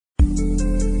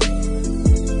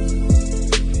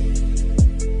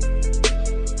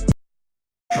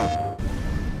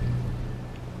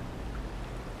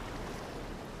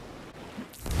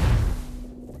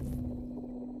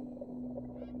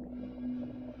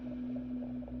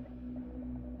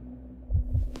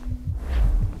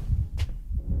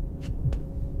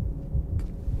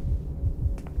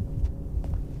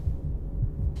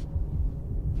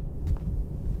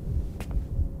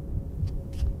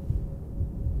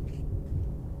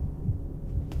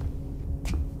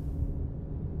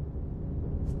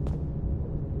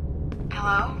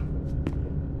Hello?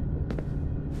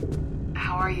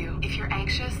 How are you? If you're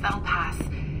anxious, that'll pass.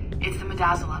 It's the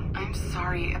midazolam. I'm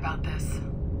sorry about this,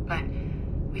 but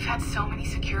we've had so many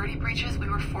security breaches, we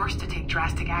were forced to take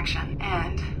drastic action.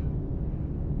 And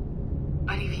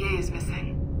Olivier is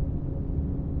missing.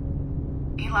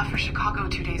 He left for Chicago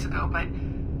 2 days ago, but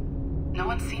no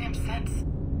one's seen him since.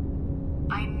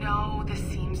 I know this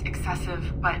seems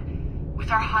excessive, but with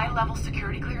our high-level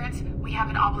security clearance, we have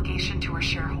an obligation to our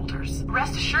shareholders.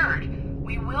 Rest assured,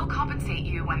 we will compensate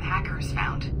you when the hacker is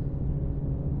found.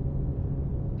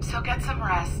 So get some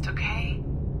rest, okay?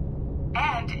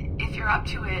 And if you're up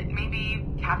to it, maybe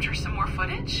capture some more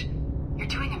footage? You're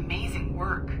doing amazing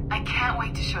work. I can't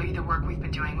wait to show you the work we've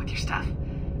been doing with your stuff.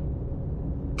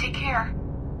 Take care.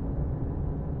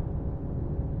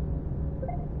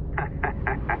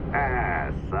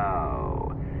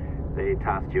 So, they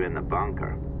tossed you in the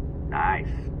bunker. Nice.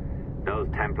 Those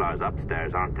Templars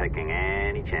upstairs aren't taking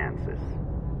any chances.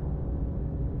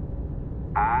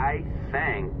 I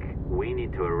think we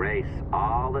need to erase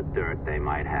all the dirt they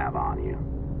might have on you.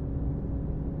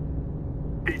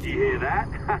 Did you hear that?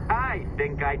 I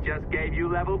think I just gave you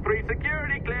level 3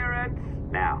 security clearance.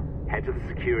 Now, head to the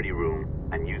security room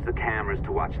and use the cameras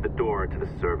to watch the door to the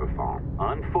server farm.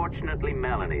 Unfortunately,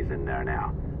 Melanie's in there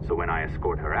now, so when I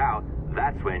escort her out,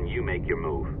 that's when you make your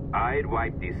move. I'd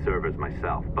wipe these servers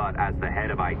myself, but as the head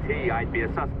of IT, I'd be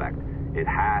a suspect. It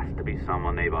has to be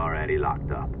someone they've already locked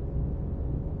up.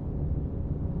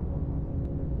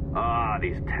 Ah,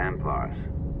 these Templars.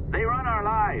 They run our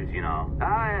lives, you know.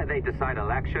 They decide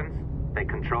elections, they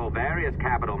control various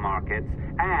capital markets,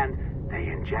 and they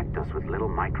inject us with little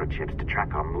microchips to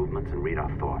track our movements and read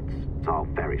our thoughts. It's all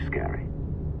very scary.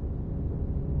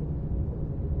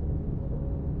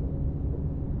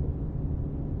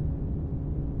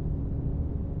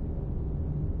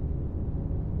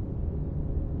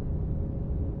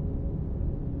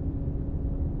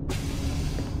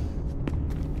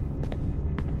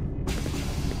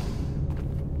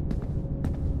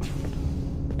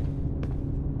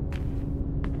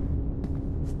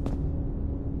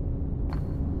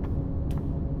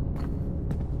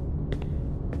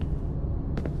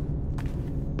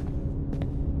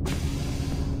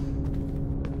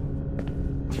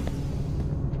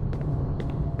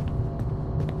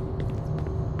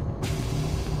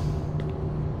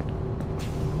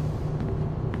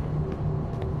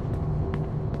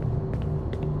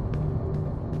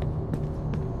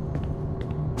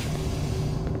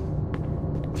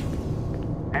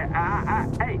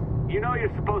 Hey, you know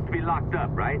you're supposed to be locked up,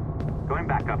 right? Going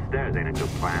back upstairs ain't a good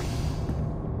plan.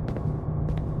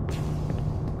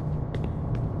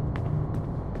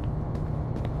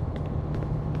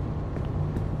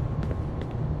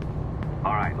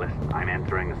 All right, listen, I'm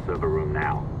entering the server room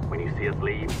now. When you see us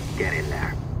leave, get in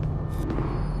there.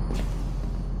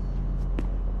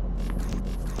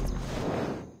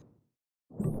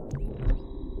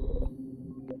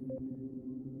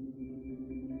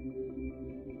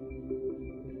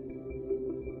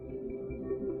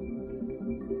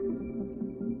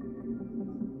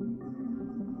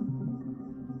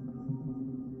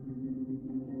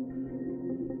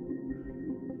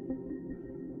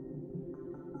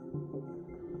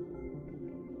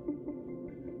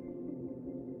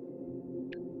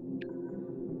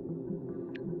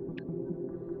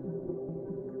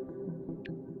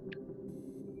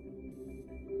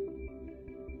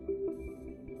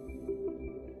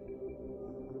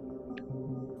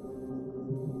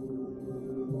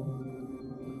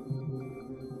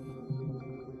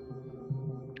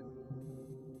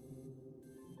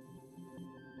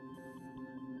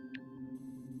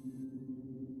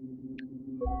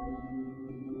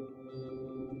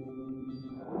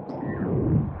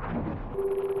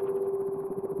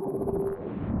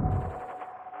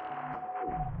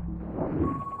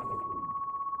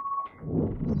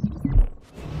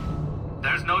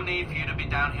 There's no need for you to be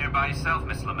down here by yourself,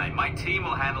 Miss LeMay. My team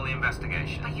will handle the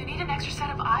investigation. But you need an extra set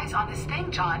of eyes on this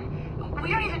thing, John. We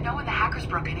don't even know when the hacker's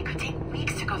broken. It could take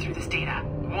weeks to go through this data.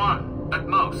 One, at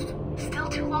most. Still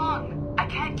too long. I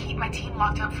can't keep my team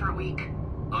locked up for a week.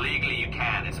 Legally you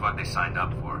can. It's what they signed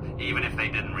up for, even if they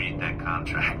didn't read their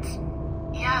contracts.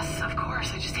 Yes, of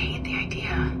course. I just hate the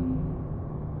idea.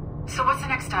 So what's the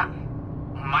next step?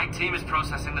 My team is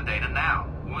processing the data now.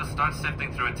 We'll start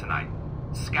sifting through it tonight.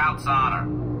 Scout's honor.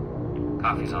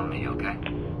 Coffee's on me, okay?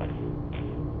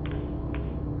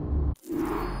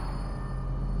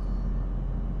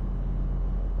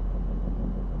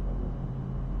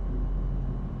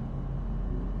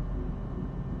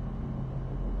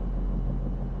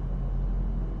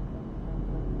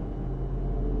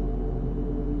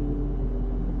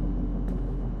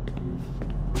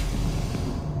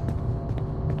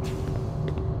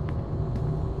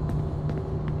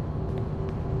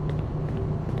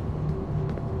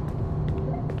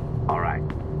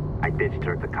 ditched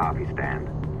her at the coffee stand.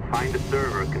 Find a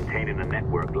server containing the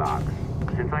network logs.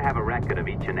 Since I have a record of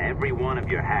each and every one of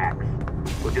your hacks,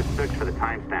 we'll just search for the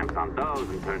timestamps on those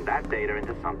and turn that data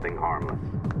into something harmless.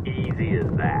 Easy as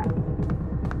that.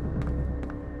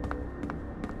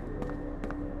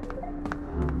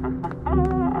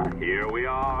 Here we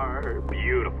are.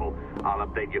 Beautiful. I'll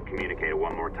update your communicator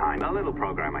one more time. A little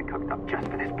program I cooked up just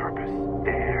for this purpose.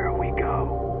 There we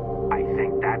go. I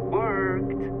think that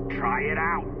worked. Try it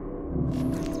out.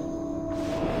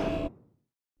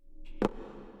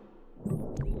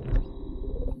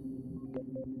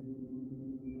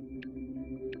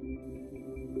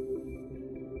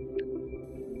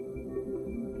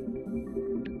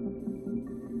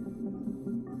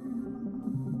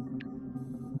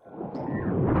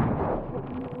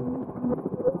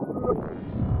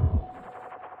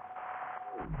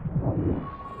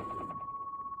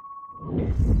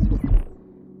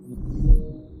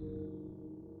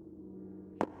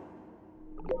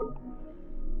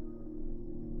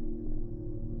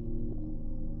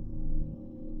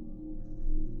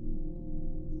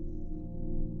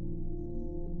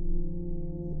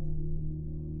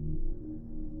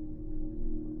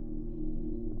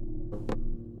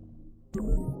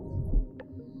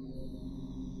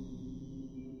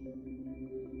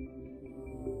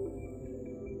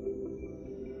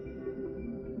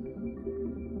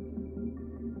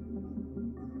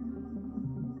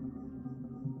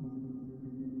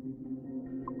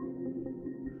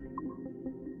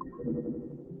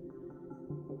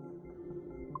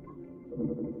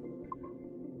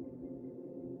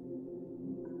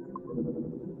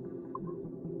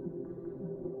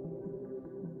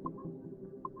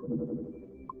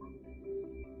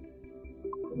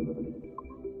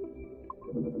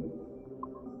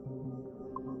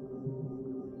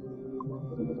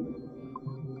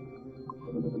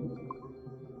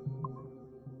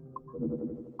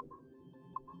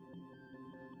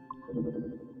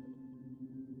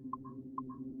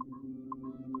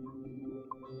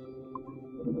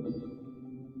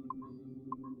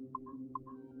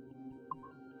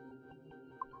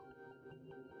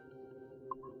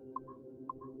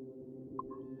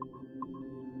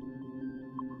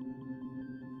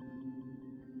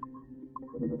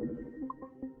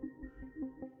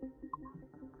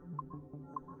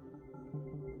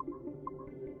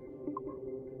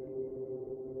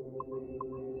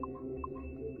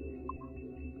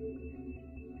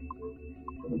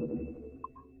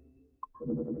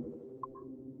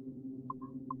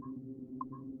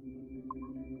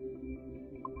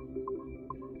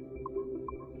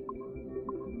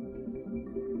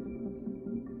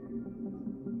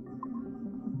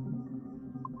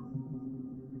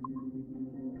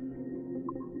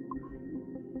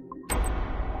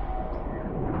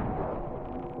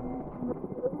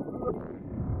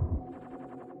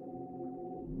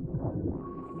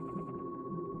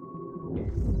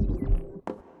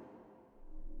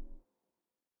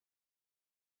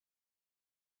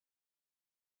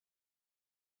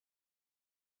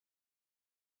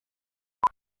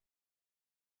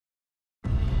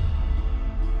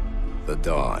 The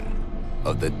dawn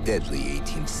of the deadly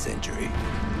 18th century.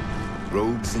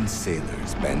 Rogues and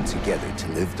sailors band together to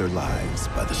live their lives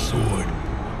by the sword.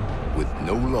 With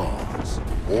no laws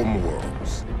or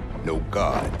morals, no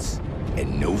gods,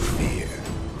 and no fear.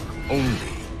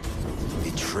 Only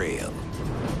betrayal,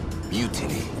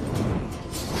 mutiny,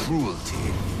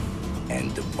 cruelty,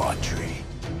 and debauchery.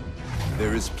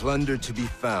 There is plunder to be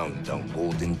found on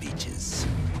golden beaches.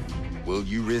 Will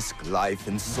you risk life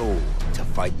and soul to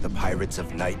fight the pirates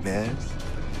of nightmares?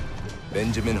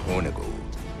 Benjamin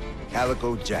Hornigold,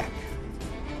 Calico Jack,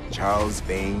 Charles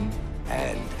Vane,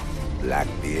 and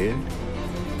Blackbeard?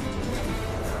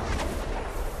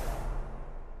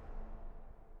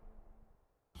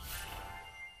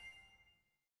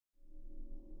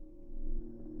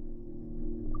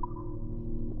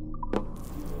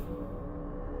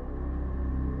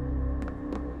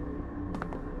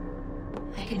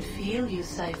 I can feel you,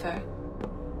 Cypher.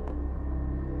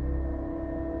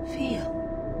 Feel.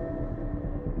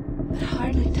 But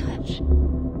hardly touch.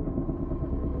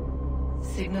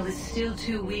 Signal is still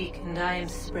too weak, and I am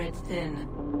spread thin.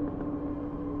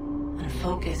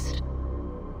 Unfocused.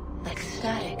 Like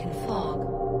static and fog.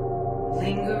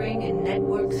 Lingering in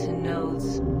networks and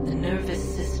nodes. The nervous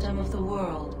system of the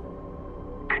world.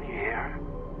 Can you hear?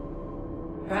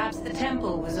 Perhaps the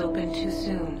temple was opened too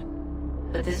soon.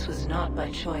 But this was not by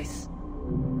choice.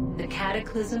 The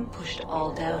cataclysm pushed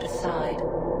all doubt aside.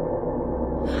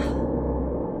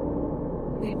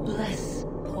 We bless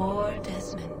poor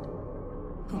Desmond,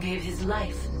 who gave his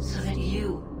life so that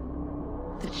you,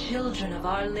 the children of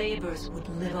our labors would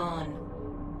live on,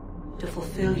 to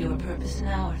fulfill your purpose in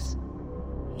ours,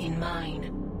 in mine.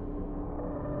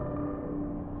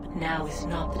 But now is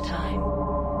not the time.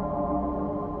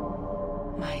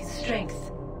 My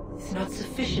strength is not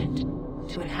sufficient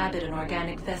to inhabit an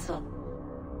organic vessel.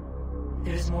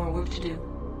 There is more work to do,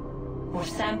 more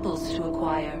samples to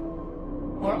acquire,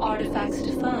 more artifacts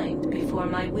to find before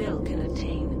my will can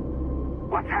obtain.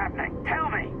 What's happening? Tell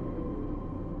me!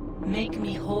 Make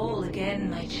me whole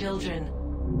again, my children,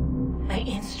 my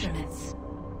instruments.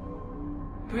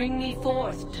 Bring me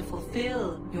forth to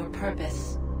fulfill your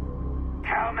purpose.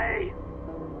 Tell me!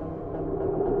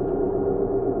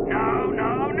 No,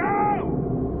 no,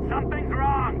 no! Something's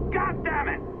wrong! God damn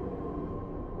it!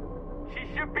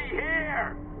 She should be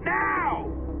here!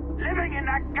 Now! Living in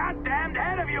that goddamned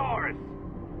head of yours!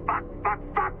 Fuck, fuck,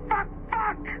 fuck, fuck,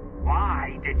 fuck!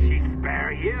 Why did she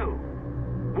spare you?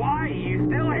 Why are you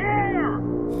still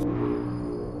here?